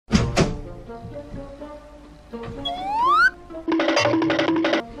An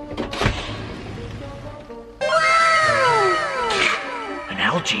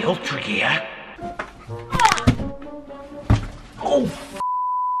LG Ultra Gear? Oh,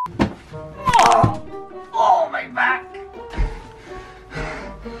 oh, my back.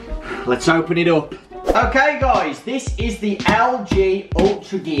 Let's open it up. Okay guys, this is the LG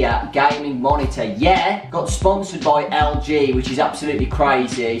Ultra Gear gaming monitor. Yeah, got sponsored by LG, which is absolutely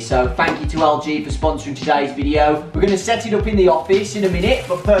crazy. So thank you to LG for sponsoring today's video. We're going to set it up in the office in a minute,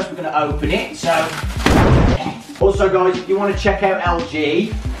 but first we're going to open it. So, also guys, if you want to check out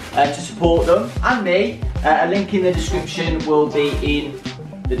LG to support them and me, a link in the description will be in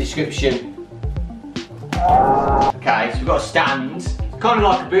the description. Okay, so we've got a stand. It's kind of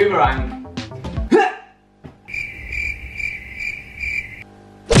like a boomerang.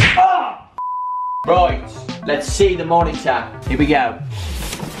 Right, let's see the monitor. Here we go.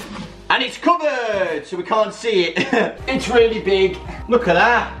 And it's covered, so we can't see it. It's really big. Look at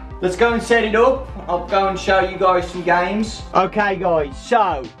that. Let's go and set it up. I'll go and show you guys some games. Okay guys,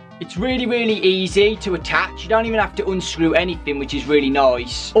 so it's really, really easy to attach. You don't even have to unscrew anything, which is really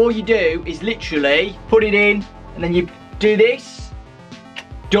nice. All you do is literally put it in, and then you do this.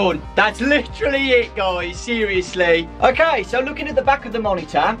 Done. That's literally it, guys. Seriously. Okay, so looking at the back of the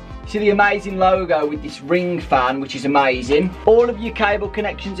monitor, see the amazing logo with this ring fan, which is amazing. All of your cable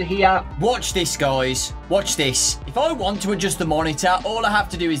connections are here. Watch this, guys. Watch this. If I want to adjust the monitor, all I have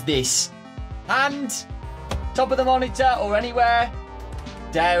to do is this. Hand, top of the monitor or anywhere,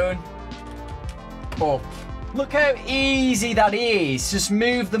 down, up. Look how easy that is. Just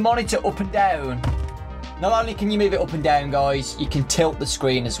move the monitor up and down. Not only can you move it up and down, guys, you can tilt the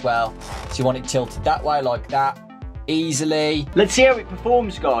screen as well. So you want it tilted that way, like that. Easily. Let's see how it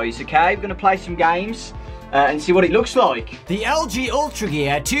performs, guys, okay? We're going to play some games and see what it looks like. The LG Ultra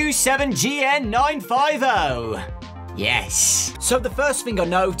Gear 27GN950. Yes. So the first thing I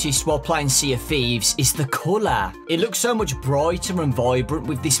noticed while playing Sea of Thieves is the colour. It looks so much brighter and vibrant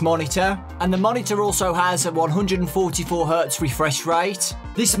with this monitor. And the monitor also has a 144Hz refresh rate.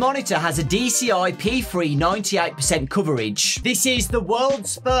 This monitor has a DCI P3 98% coverage. This is the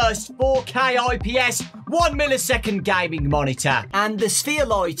world's first 4K IPS 1 millisecond gaming monitor. And the sphere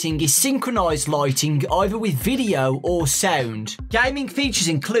lighting is synchronized lighting either with video or sound. Gaming features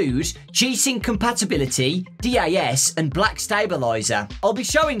include G-Sync compatibility, DAS, and black stabilizer. I'll be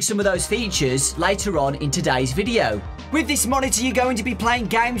showing some of those features later on in today's video. With this monitor, you're going to be playing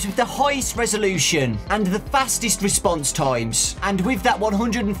games with the highest resolution and the fastest response times. And with that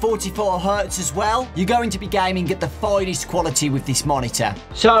 144Hz as well, you're going to be gaming at the finest quality with this monitor.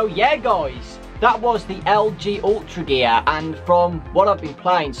 So yeah, guys, that was the LG Ultra Gear, and from what I've been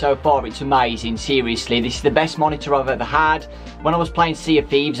playing so far, it's amazing. Seriously, this is the best monitor I've ever had. When I was playing Sea of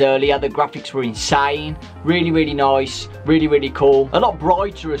Thieves earlier, the graphics were insane. Really, really nice. Really, really cool. A lot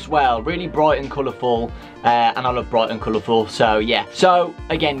brighter as well. Really bright and colourful. And I love bright and colourful, so yeah. So,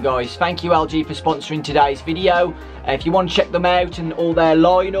 again, guys, thank you, LG, for sponsoring today's video. If you want to check them out and all their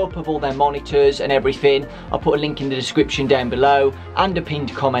lineup of all their monitors and everything, I'll put a link in the description down below and a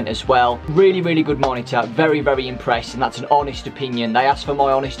pinned comment as well. Really, really good monitor. Very, very impressed, and that's an honest opinion. They asked for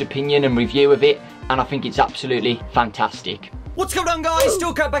my honest opinion and review of it, and I think it's absolutely fantastic. What's going on, guys?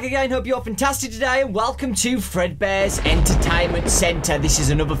 Dawko back again. Hope you're fantastic today, and welcome to Fredbear's Entertainment Centre. This is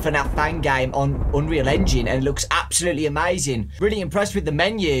another FNAF fan game on Unreal Engine, and it looks absolutely amazing. Really impressed with the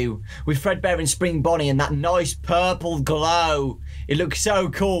menu, with Fredbear and Spring Bonnie and that nice purple glow. It looks so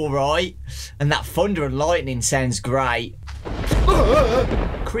cool, right? And that thunder and lightning sounds great.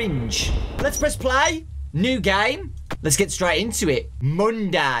 Cringe. Let's press play. New game. Let's get straight into it.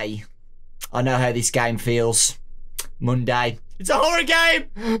 Monday. I know how this game feels. Monday. It's a horror game!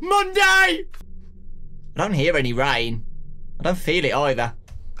 Monday! I don't hear any rain. I don't feel it either.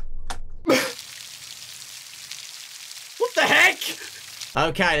 What the heck?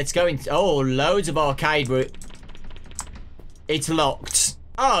 Okay, let's go in. Oh, loads of arcade route. It's locked.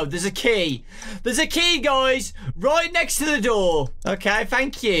 Oh, there's a key. There's a key, guys, right next to the door. Okay,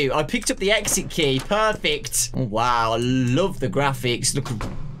 thank you. I picked up the exit key. Perfect. Oh, wow, I love the graphics.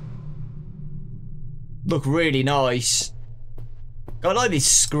 Look really nice. Got like this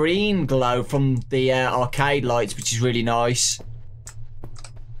screen glow from the arcade lights, which is really nice.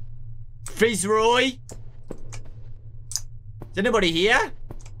 Fitzroy. Is anybody here?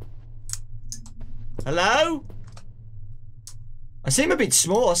 Hello? I seem a bit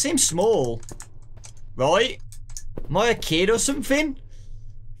small. I seem small. Right? Am I a kid or something?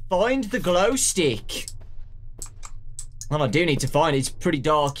 Find the glow stick. Well, I do need to find it. It's pretty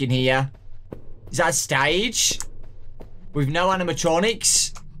dark in here. Is that a stage? With no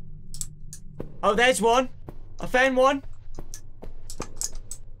animatronics? Oh, there's one. I found one.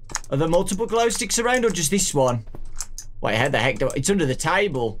 Are there multiple glow sticks around or just this one? Wait, how the heck do I... It's under the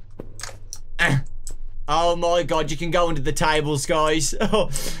table. Oh my god, you can go under the tables, guys. Oh,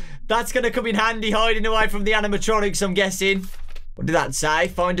 that's going to come in handy hiding away from the animatronics, I'm guessing. What did that say?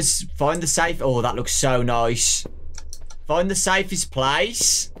 Find the safe. Oh, that looks so nice. Find the safest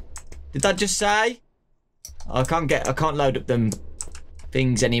place. Did that just say? I can't load up them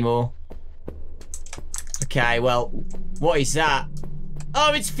things anymore. Okay, well, what is that?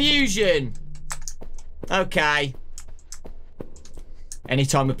 Oh, it's fusion. Okay.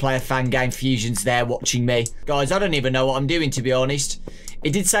 Anytime we play a fan game, Fusion's there watching me. Guys, I don't even know what I'm doing, to be honest.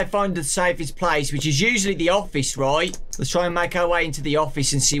 It did say find the safest place, which is usually the office, right? Let's try and make our way into the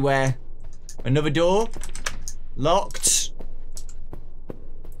office and see where... Another door. Locked.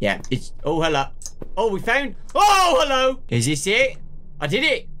 Yeah, it's... Oh, hello. Oh, we found... Oh, hello. Is this it? I did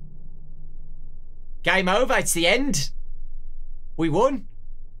it. Game over. It's the end. We won.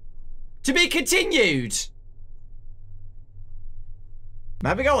 To be continued.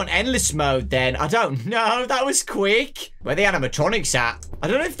 Maybe go on endless mode then. I don't know. That was quick. Where the animatronics at? I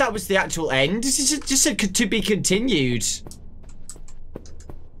don't know if that was the actual end. It just said to be continued.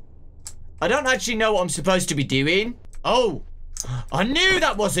 I don't actually know what I'm supposed to be doing. Oh, I knew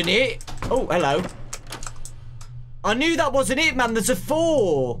that wasn't it. Oh, hello. I knew that wasn't it, man. There's a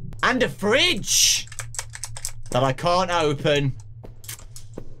 4 and a fridge that I can't open.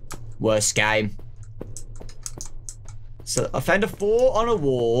 Worst game. So I found a 4 on a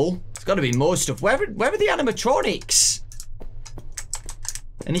wall. There's got to be more stuff. Where are the animatronics?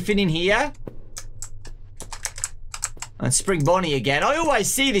 Anything in here? And Spring Bonnie again. I always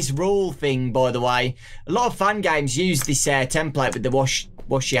see this rule thing, by the way. A lot of fan games use this template with the wash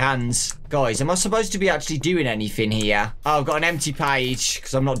your hands. Guys, am I supposed to be actually doing anything here? Oh, I've got an empty page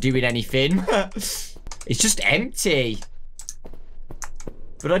because I'm not doing anything. It's just empty.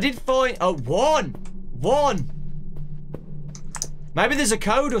 But I did find... Oh, one. Maybe there's a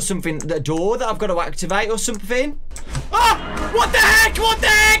code or something, a door that I've got to activate or something. Ah! What the heck? What the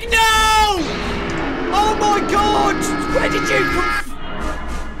heck? No! Oh my god! Where did you come from?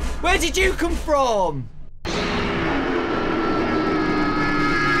 Where did you come from?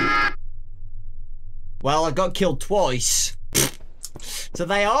 Well, I got killed twice. So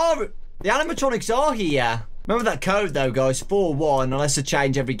they are... The animatronics are here. Remember that code though, guys. 4-1, unless I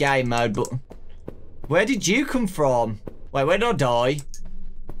change every game mode, but... Where did you come from? Wait, where did I die?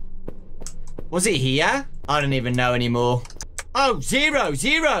 Was it here? I don't even know anymore. Oh, 0.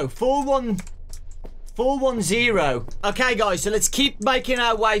 410. Okay, guys, so let's keep making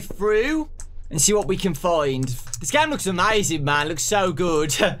our way through and see what we can find. This game looks amazing, man. Looks so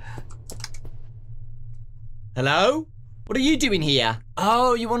good. Hello? What are you doing here?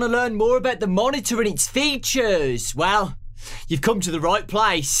 Oh, you want to learn more about the monitor and its features? Well, you've come to the right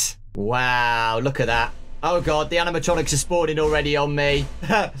place. Wow, look at that. Oh god, the animatronics are spawning already on me.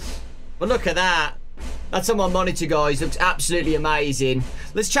 But look at that. That's on my monitor, guys. Looks absolutely amazing.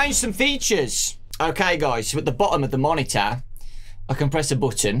 Let's change some features. Okay, guys, so at the bottom of the monitor, I can press a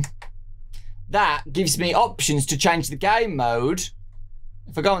button. That gives me options to change the game mode.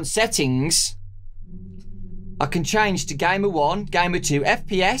 If I go on settings, I can change to Gamer 1, Gamer 2,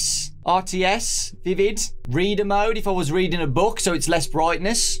 FPS, RTS, Vivid, Reader mode if I was reading a book, so it's less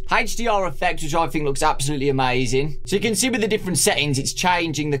brightness. HDR effect, which I think looks absolutely amazing. So you can see with the different settings, it's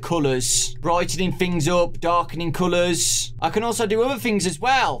changing the colours. Brightening things up, darkening colours. I can also do other things as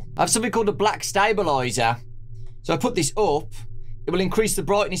well. I have something called a black stabilizer. So I put this up, it will increase the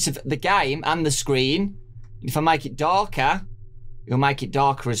brightness of the game and the screen. If I make it darker, it'll make it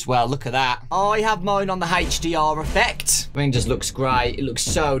darker as well. Look at that. I have mine on the HDR effect. I mean, it just looks great. It looks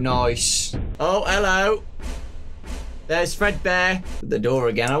so nice. Oh, hello. There's Fredbear. The door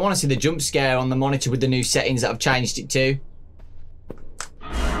again. I want to see the jump scare on the monitor with the new settings that I've changed it to.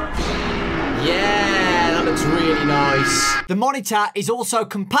 Yeah, that looks really nice. The monitor is also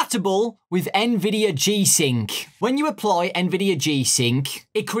compatible with NVIDIA G-Sync. When you apply NVIDIA G-Sync,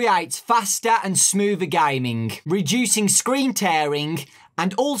 it creates faster and smoother gaming, reducing screen tearing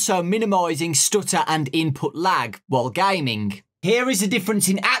and also minimizing stutter and input lag while gaming. Here is the difference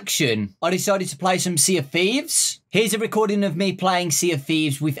in action. I decided to play some Sea of Thieves. Here's a recording of me playing Sea of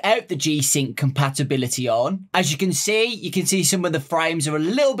Thieves without the G-Sync compatibility on. As you can see some of the frames are a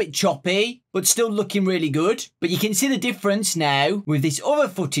little bit choppy, but still looking really good. But you can see the difference now with this other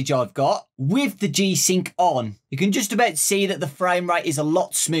footage I've got with the G-Sync on. You can just about see that the frame rate is a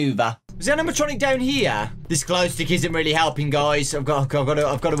lot smoother. Is the animatronic down here? This glow stick isn't really helping, guys. I've got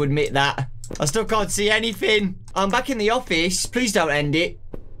to admit that. I still can't see anything. I'm back in the office. Please don't end it.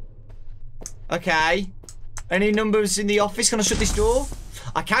 Okay. Any numbers in the office? Can I shut this door?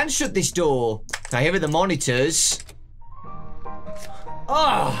 I can shut this door. Okay, here are the monitors.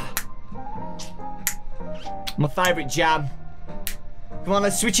 Oh! My favourite jam. Come on,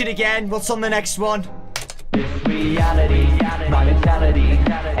 let's switch it again. What's on the next one? Reality, my mentality.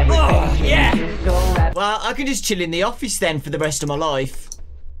 Oh, yeah! Well, I can just chill in the office then for the rest of my life.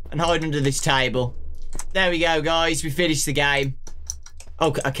 And hide under this table. There we go, guys. We finished the game.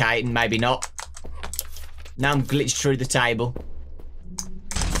 Oh, okay, maybe not. Now I'm glitched through the table.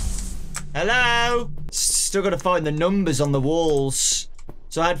 Hello? Still got to find the numbers on the walls.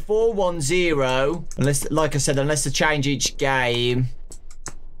 So I had 410. Unless, like I said, unless they change each game.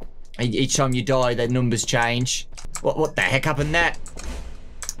 Each time you die, the numbers change. What the heck happened there?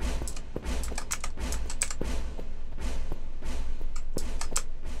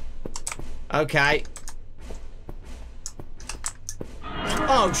 Okay.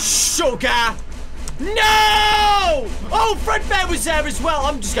 Oh, sugar! No! Oh, Fredbear was there as well.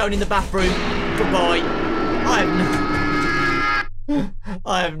 I'm just going in the bathroom. Goodbye.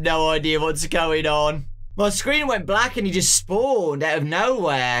 I have no idea what's going on. My screen went black and he just spawned out of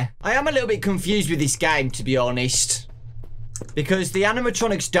nowhere. I am a little bit confused with this game, to be honest. Because the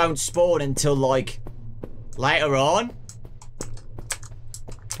animatronics don't spawn until, like, later on.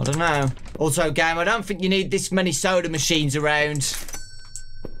 I don't know. Also, game, I don't think you need this many soda machines around.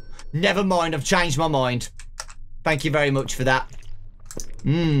 Never mind, I've changed my mind. Thank you very much for that.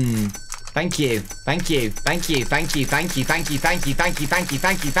 Thank you. Thank you. Thank you. Thank you. Thank you. Thank you. Thank you. Thank you. Thank you.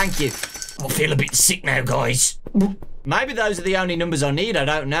 Thank you. Thank you. I feel a bit sick now, guys. Maybe those are the only numbers I need. I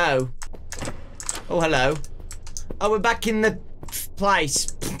don't know. Oh, hello. Oh, we're back in the place.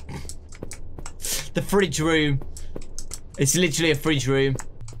 The fridge room. It's literally a fridge room.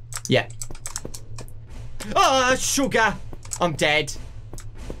 Yeah. Oh, sugar. I'm dead.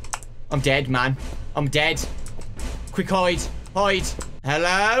 I'm dead, man. I'm dead. Quick, hide. Hide.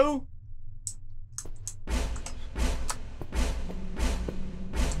 Hello?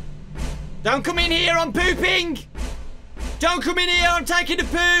 Don't come in here, I'm pooping! Don't come in here, I'm taking a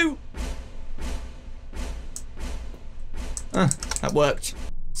poo! That worked.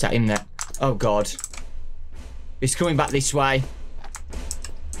 Is that him there? Oh, God. He's coming back this way.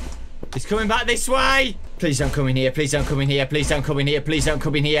 He's coming back this way! Please don't come in here, please don't come in here, please don't come in here, please don't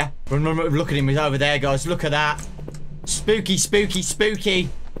come in here. Run, run, run. Look at him, he's over there, guys. Look at that. Spooky, spooky, spooky.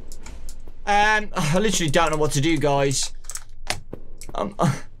 I literally don't know what to do, guys.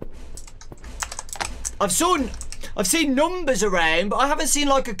 I've seen numbers around, but I haven't seen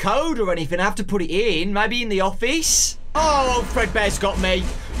like a code or anything. I have to put it in. Maybe in the office. Oh, Fredbear's got me.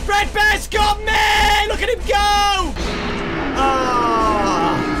 Fredbear's got me! Look at him go!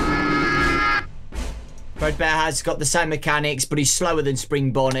 Ah! Fredbear has got the same mechanics, but he's slower than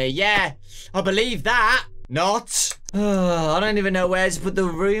Spring Bonnie. Yeah, I believe that. Not. I don't even know where to put the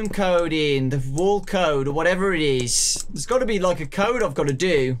room code in. The wall code or whatever it is. There's got to be like a code I've got to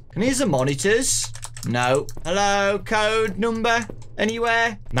do. Can I use the monitors? No. Hello, code number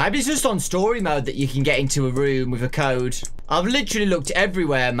anywhere? Maybe it's just on story mode that you can get into a room with a code. I've literally looked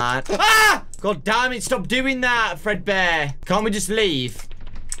everywhere, man. Ah! God damn it, stop doing that, Fredbear. Can't we just leave?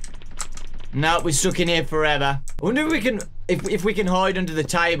 No, we're stuck in here forever. I wonder if we can hide under the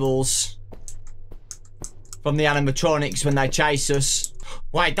tables from the animatronics when they chase us.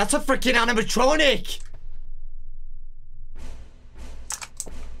 Wait, that's a freaking animatronic!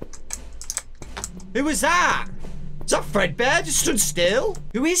 Who was that? Is that Fredbear? Just stood still?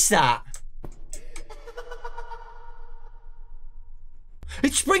 Who is that?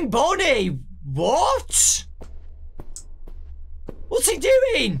 It's Spring Bonnie! What? What's he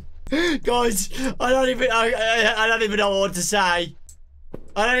doing? Guys, I don't even know what to say.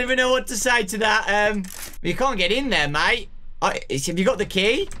 I don't even know what to say to that. You can't get in there, mate. Have you got the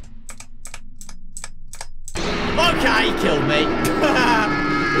key? Okay, he killed me.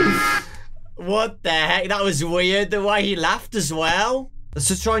 What the heck? That was weird, the way he laughed as well. Let's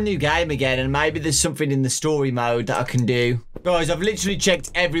just try a new game again, and maybe there's something in the story mode that I can do. Guys, I've literally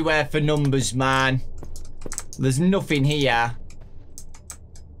checked everywhere for numbers, man. There's nothing here.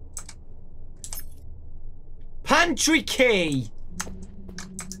 Pantry key.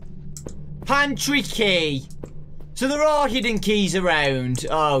 Pantry key. So there are hidden keys around.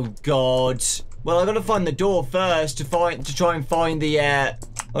 Oh, God. Well, I've got to find the door first to try and find the, I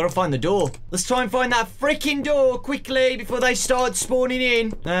gotta find the door. Let's try and find that freaking door quickly before they start spawning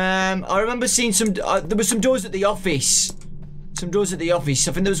in. I remember seeing some, there were some doors at the office. Some doors at the office.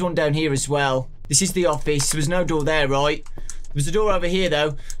 I think there was one down here as well. This is the office. There was no door there, right? There was a door over here,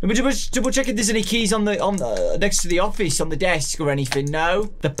 though. Let me double check if there's any keys on the next to the office, on the desk or anything.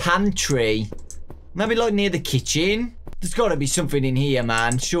 No. The pantry. Maybe like near the kitchen. There's got to be something in here,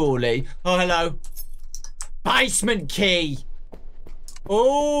 man. Surely. Oh, hello. Basement key.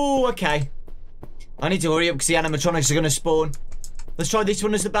 Oh, okay. I need to hurry up because the animatronics are going to spawn. Let's try this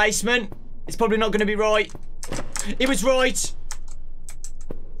one as the basement. It's probably not going to be right. It was right.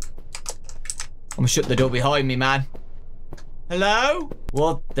 I'm going to shut the door behind me, man. Hello?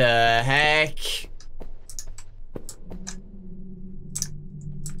 What the heck?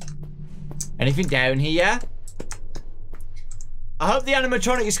 Anything down here? I hope the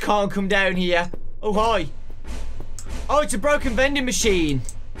animatronics can't come down here. Oh, hi. Oh, it's a broken vending machine.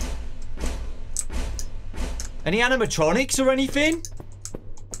 Any animatronics or anything?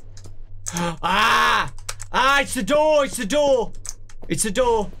 Ah! Ah, it's the door. It's the door. It's the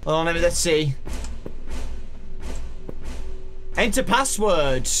door. Hold on, let's see. Enter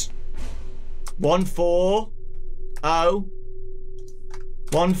password. 140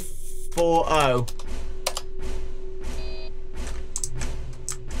 140.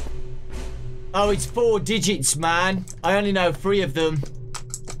 Oh, it's 4 digits, man. I only know 3 of them.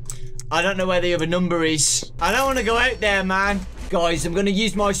 I don't know where the other number is. I don't want to go out there, man. Guys, I'm going to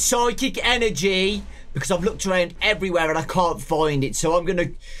use my psychic energy because I've looked around everywhere and I can't find it. So I'm going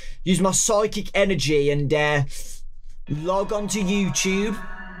to use my psychic energy and log on to YouTube.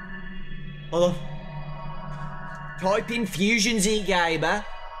 Hold on. Type in Fusion Z Gamer.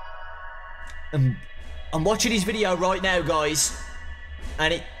 I'm watching his video right now, guys.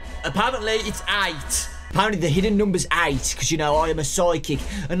 And apparently it's 8. Apparently the hidden number's 8 because, you know, I am a psychic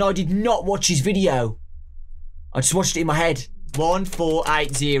and I did not watch his video. I just watched it in my head.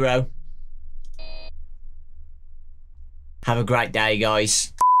 1480. Have a great day,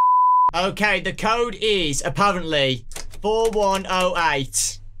 guys. Okay, the code is apparently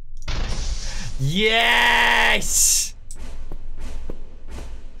 4108. Yes!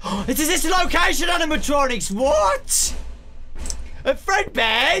 It is this location animatronics. What? At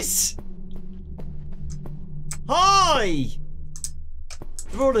Fredbear's? Hi!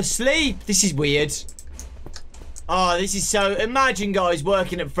 They're all asleep. This is weird. Oh, this is so... Imagine, guys,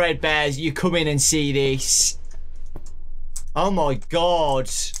 working at Fredbear's. You come in and see this. Oh, my God.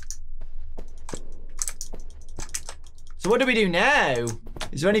 So what do we do now?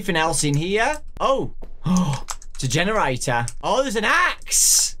 Is there anything else in here? Oh. Oh, it's a generator. Oh, there's an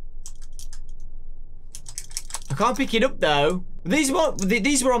axe. I can't pick it up, though. These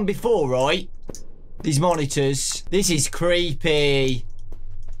were on before, right? These monitors. This is creepy.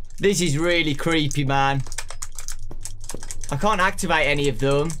 This is really creepy, man. I can't activate any of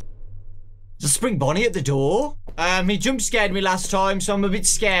them. There's a spring Bonnie at the door. He jump scared me last time, so I'm a bit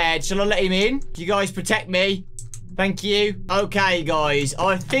scared. Shall I let him in? You guys protect me. Thank you. Okay, guys.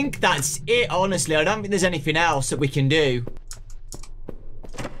 I think that's it, honestly. I don't think there's anything else that we can do.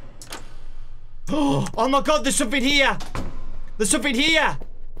 Oh my God, there's something here. There's something here.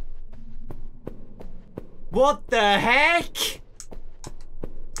 What the heck?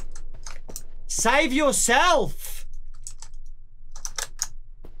 Save yourself.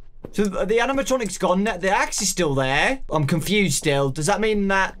 So the animatronic's gone. The axe is still there. I'm confused still. Does that mean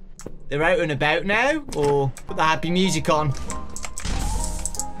that they're out and about now? Or put the happy music on?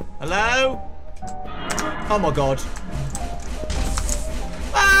 Hello? Oh my God.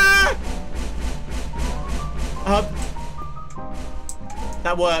 Ah!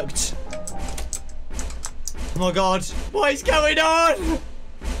 That worked. Oh my God. What is going on?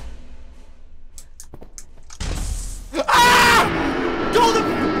 Ah! Golden...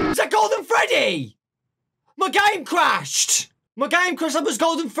 Is that Golden Freddy? My game crashed. My game crashed. That was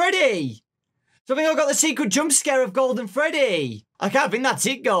Golden Freddy. So I think I got the secret jump scare of Golden Freddy. I can't think that's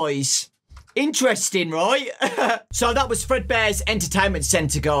it, guys. Interesting, right? So that was Fredbear's Entertainment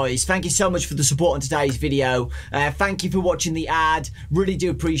Centre, guys. Thank you so much for the support on today's video. Thank you for watching the ad. Really do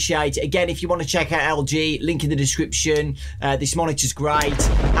appreciate it. Again, if you want to check out LG, link in the description. This monitor's great.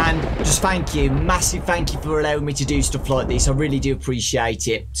 And just thank you. Massive thank you for allowing me to do stuff like this. I really do appreciate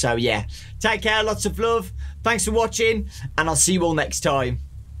it. So, yeah. Take care. Lots of love. Thanks for watching. And I'll see you all next time.